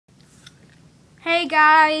Hey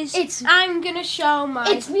guys, I'm gonna show my...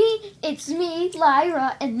 It's me,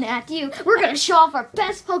 Lyra, and Matthew. We're gonna show off our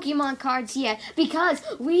best Pokemon cards yet because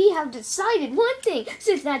we have decided one thing.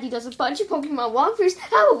 Since Matthew does a bunch of Pokemon walkthroughs,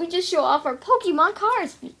 how about we just show off our Pokemon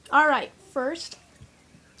cards? Alright, first,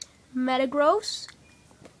 Metagross,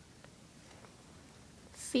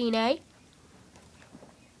 Fine,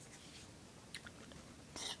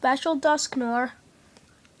 Special Dusknoir,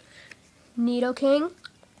 Nidoking,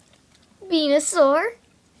 Venusaur,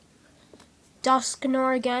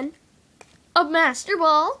 Dusknoir again, a Master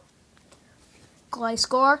Ball,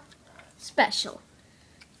 Gliscor, Special,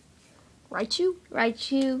 Raichu,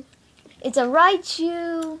 it's a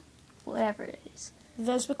Raichu, whatever it is,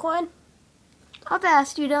 Vespiquen, a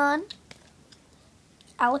Bastiodon,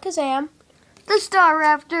 Alakazam, the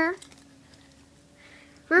Staraptor,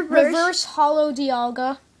 Reverse Hollow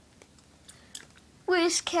Dialga,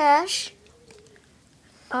 Whiscash,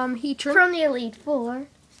 Heatran, from the Elite Four,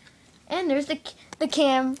 and there's the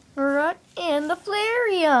Camerupt and the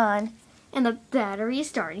Flareon, and the battery is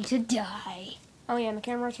starting to die. oh yeah, and the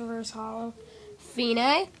camera's Reverse Hollow,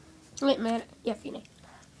 Fine, Fine,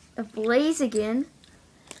 The Blaziken,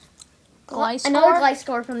 Gliscor, another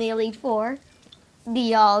Gliscor from the Elite Four,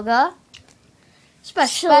 Dialga,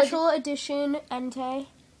 Special Edition Entei,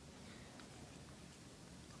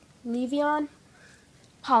 Levion,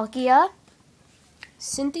 Palkia,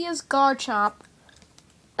 Cynthia's Garchomp,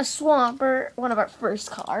 a Swampert, one of our first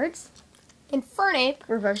cards, Infernape,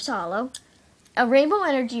 Reverse Hollow, a Rainbow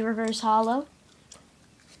Energy Reverse Hollow,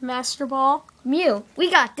 Master Ball, Mew. We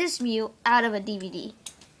got this Mew out of a DVD.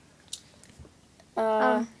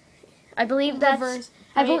 I believe that's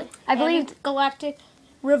I believe Galactic,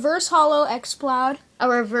 Reverse Hollow Exploud, a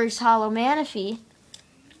Reverse Hollow Manaphy,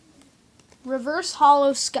 Reverse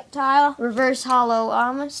Hollow Sceptile, Reverse Hollow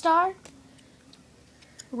Amistar.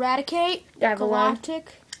 Raticate, That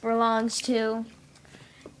Galactic, belongs to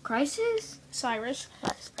Crisis, Cyrus,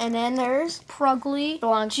 and then there's Pruggly,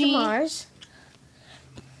 belongs to Mars.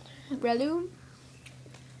 Breloom,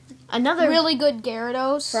 Another really good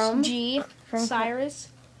Gyarados, from Cyrus,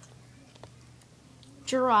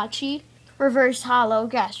 Jirachi, Reverse Hollow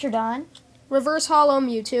Gastrodon, Reverse Hollow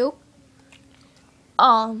Mewtwo,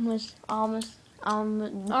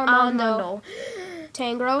 Armando,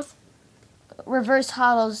 Tangrowth, Reverse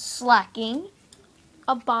Hollow Slacking,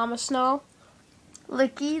 Abomasnow,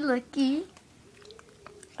 Licky,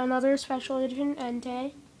 another Special Edition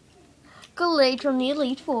Entei, Gallade from the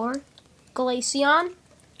Elite Four, Glaceon,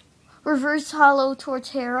 Reverse Hollow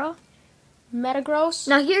Torterra. Metagross.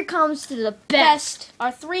 Now here comes to the best.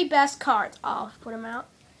 Our three best cards. I'll put them out.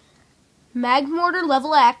 Magmortar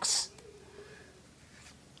level X,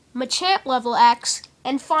 Machamp level X,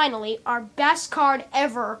 and finally, our best card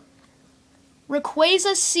ever,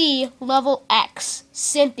 Rayquaza C level X,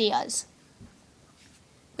 Cynthia's.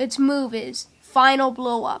 Its move is Final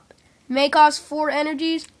Blow Up. May cost 4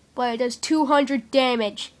 energies, but it does 200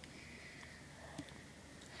 damage.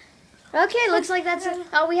 Okay, looks like that's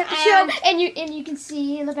all we have to show. And you can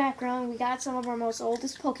see in the background we got some of our most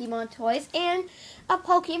oldest Pokemon toys and a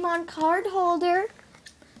Pokemon card holder.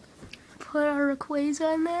 Put our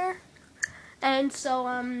Rayquaza in there. And so,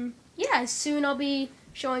 yeah, soon I'll be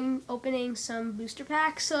opening some booster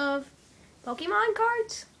packs of Pokemon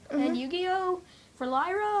cards and Yu-Gi-Oh! For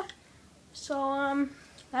Lyra. So,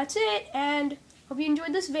 that's it. And hope you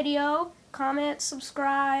enjoyed this video. Comment,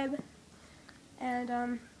 subscribe,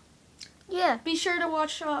 and, Yeah. be sure to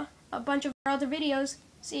watch a bunch of our other videos.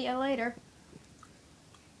 See ya later.